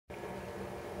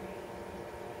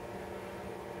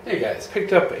Hey guys,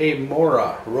 picked up a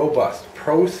Mora Robust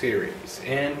Pro series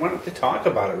and wanted to talk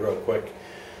about it real quick.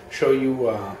 Show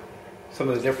you some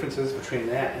of the differences between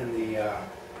that and the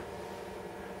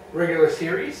regular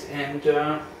series, and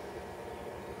just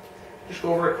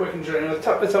go over it quick. And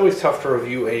it's always tough to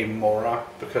review a Mora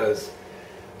because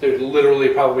there's literally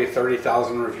probably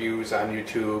 30,000 reviews on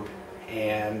YouTube,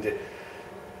 and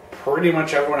pretty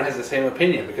much everyone has the same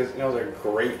opinion because they're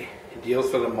great deals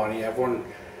for the money. Everyone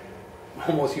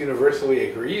almost universally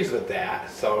agrees with that,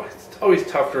 so it's always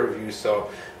tough to review. So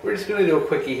we're just going to do a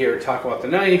quickie here, talk about the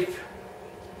knife,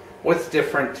 what's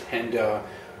different, and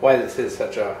why this is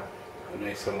such a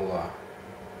nice little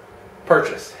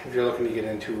purchase if you're looking to get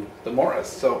into the Moras.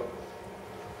 So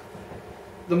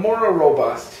the Mora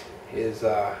Robust is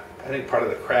I think part of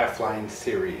the Craft line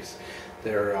series.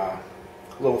 They're a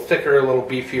little thicker, a little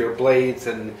beefier blades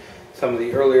than some of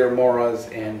the earlier Moras,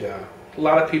 and a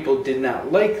lot of people did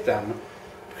not like them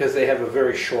because they have a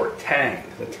very short tang.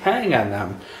 The tang on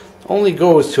them only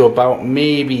goes to about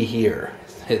maybe here.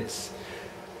 It's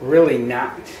really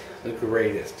not the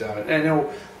greatest. I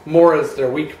know Moras,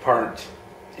 their weak part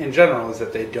in general is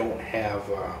that they don't have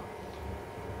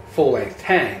full-length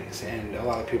tangs, and a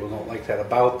lot of people don't like that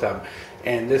about them.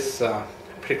 And this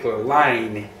particular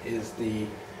line is the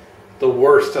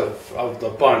worst of the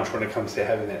bunch when it comes to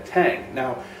having that tang.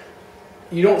 Now,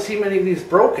 you don't see many of these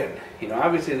broken.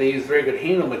 Obviously they use very good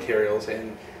handle materials,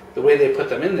 and the way they put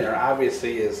them in there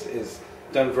obviously is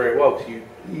done very well.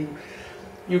 Because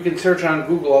you can search on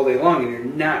Google all day long and you're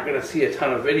not going to see a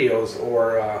ton of videos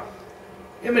or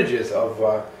images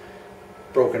of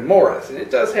broken Moras. And it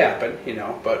does happen,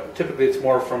 but typically it's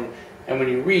more from, and when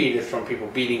you read, it's from people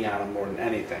beating on them more than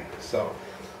anything. So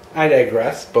I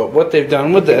digress. But what they've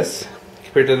done with this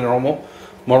compared to the normal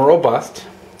more robust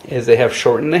is they have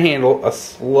shortened the handle a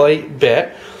slight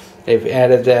bit. They've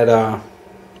added that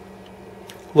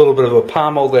little bit of a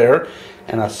pommel there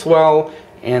and a swell,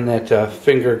 and that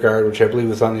finger guard, which I believe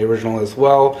was on the original as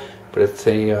well. But it's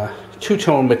a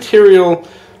two-tone material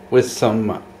with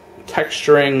some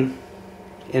texturing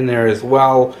in there as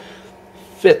well.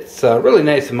 Fits really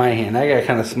nice in my hand. I got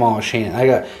kind of smallish hand. I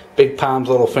got big palms,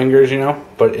 little fingers,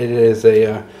 but it is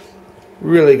a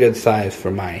really good size for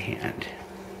my hand.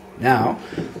 Now,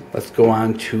 let's go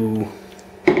on to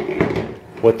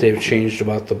what they've changed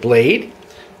about the blade.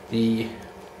 The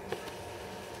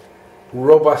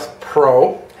Robust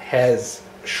Pro has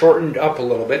shortened up a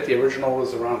little bit. The original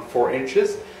was around 4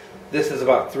 inches. This is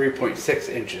about 3.6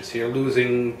 inches. So you're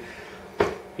losing,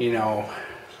 a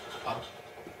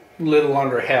little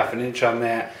under half an inch on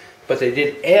that. But they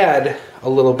did add a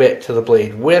little bit to the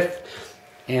blade width,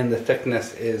 and the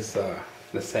thickness is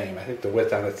the same. I think the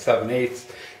width on it's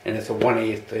 7/8, and it's a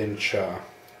 1/8 inch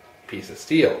piece of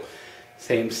steel.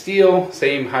 Same steel,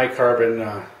 same high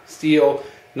carbon steel.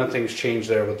 Nothing's changed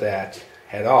there with that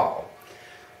at all.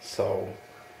 So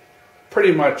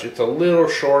pretty much it's a little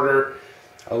shorter,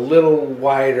 a little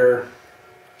wider,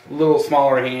 a little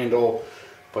smaller handle,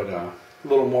 but a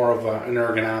little more of an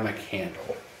ergonomic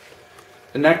handle.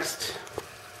 The next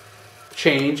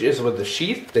change is with the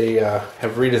sheath. They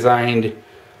have redesigned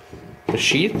the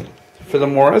sheath for the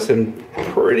Moras, and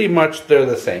pretty much they're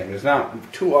the same. There's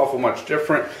not too awful much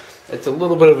different. It's a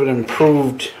little bit of an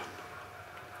improved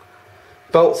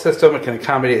belt system. It can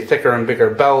accommodate thicker and bigger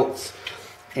belts,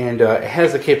 and it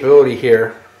has the capability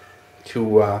here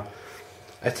to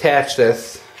attach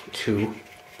this to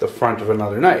the front of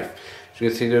another knife. As you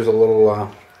can see, there's a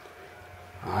little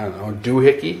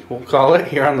doohickey, we'll call it,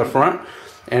 here on the front,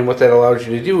 and what that allows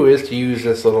you to do is to use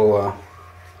this little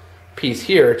piece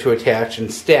here to attach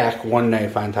and stack one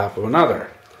knife on top of another.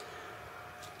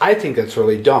 I think that's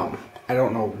really dumb. I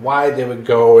don't know why they would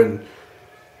go and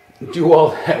do all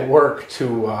that work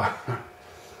to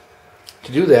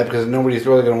do that, because nobody's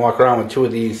really going to walk around with two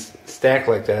of these stacked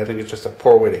like that. I think it's just a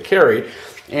poor way to carry.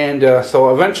 And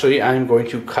so eventually I'm going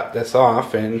to cut this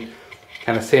off and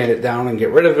kind of sand it down and get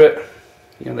rid of it.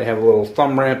 They have a little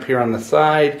thumb ramp here on the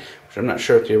side, which I'm not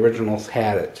sure if the originals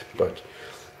had it. But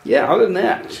yeah, other than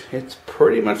that, it's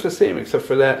pretty much the same except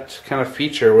for that kind of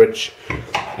feature, which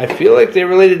I feel like they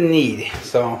really didn't need.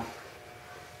 So,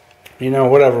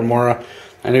 whatever, Mora.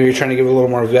 I know you're trying to give a little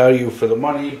more value for the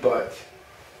money, but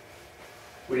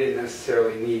we didn't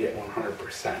necessarily need it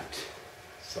 100%.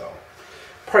 So,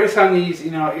 price on these,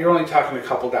 you're only talking a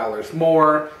couple dollars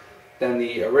more than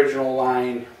the original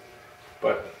line,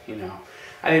 but,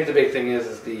 I think the big thing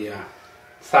is the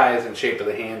size and shape of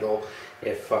the handle.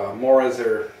 If Moras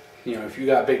are, if you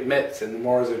got big mitts and the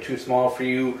Moras are too small for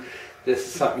you, this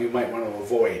is something you might want to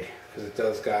avoid, because it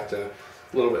does got a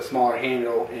little bit smaller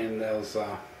handle and those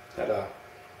that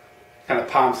kind of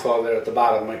palm swell there at the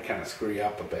bottom might kind of screw you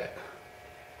up a bit.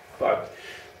 But,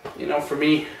 you know, for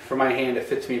me, for my hand, it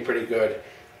fits me pretty good.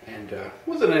 And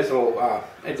was a nice little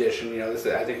addition. You know, this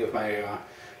is, I think, is my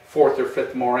fourth or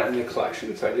fifth Mora in the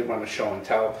collection, so I did want to show and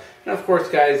tell. And of course,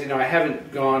 guys, you know, I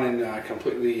haven't gone and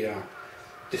completely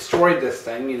destroyed this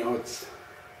thing. You know, it's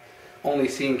only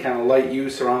seen kind of light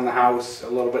use around the house, a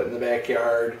little bit in the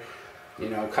backyard, you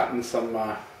know, cutting some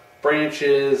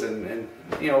branches and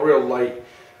you know, real light,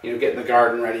 you know, getting the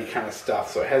garden ready kind of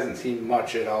stuff. So it hasn't seen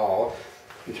much at all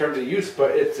in terms of use,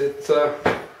 but it's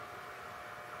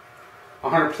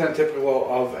 100% typical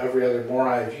of every other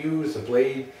Mora I've used. The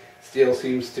blade steel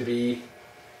seems to be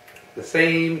the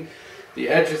same, the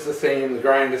edge is the same, the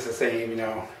grind is the same. You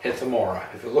know, it's a Mora.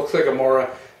 If it looks like a Mora,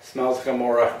 smells like a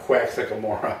Mora, quacks like a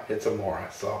Mora, it's a Mora.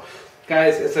 So,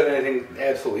 guys, is it anything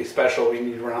absolutely special? You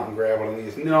need to run out and grab one of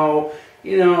these? No,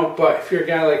 you know, but if you're a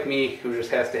guy like me who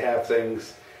just has to have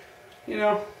things, you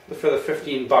know, for the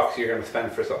 15 bucks you're going to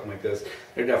spend for something like this,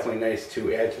 they're definitely nice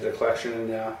to add to the collection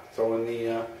and throw in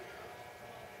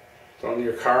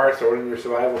your car, throw it in your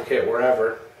survival kit,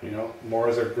 wherever. You know,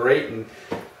 Moras are great, and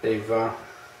they've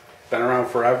been around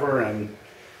forever, and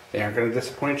they aren't going to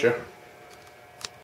disappoint you.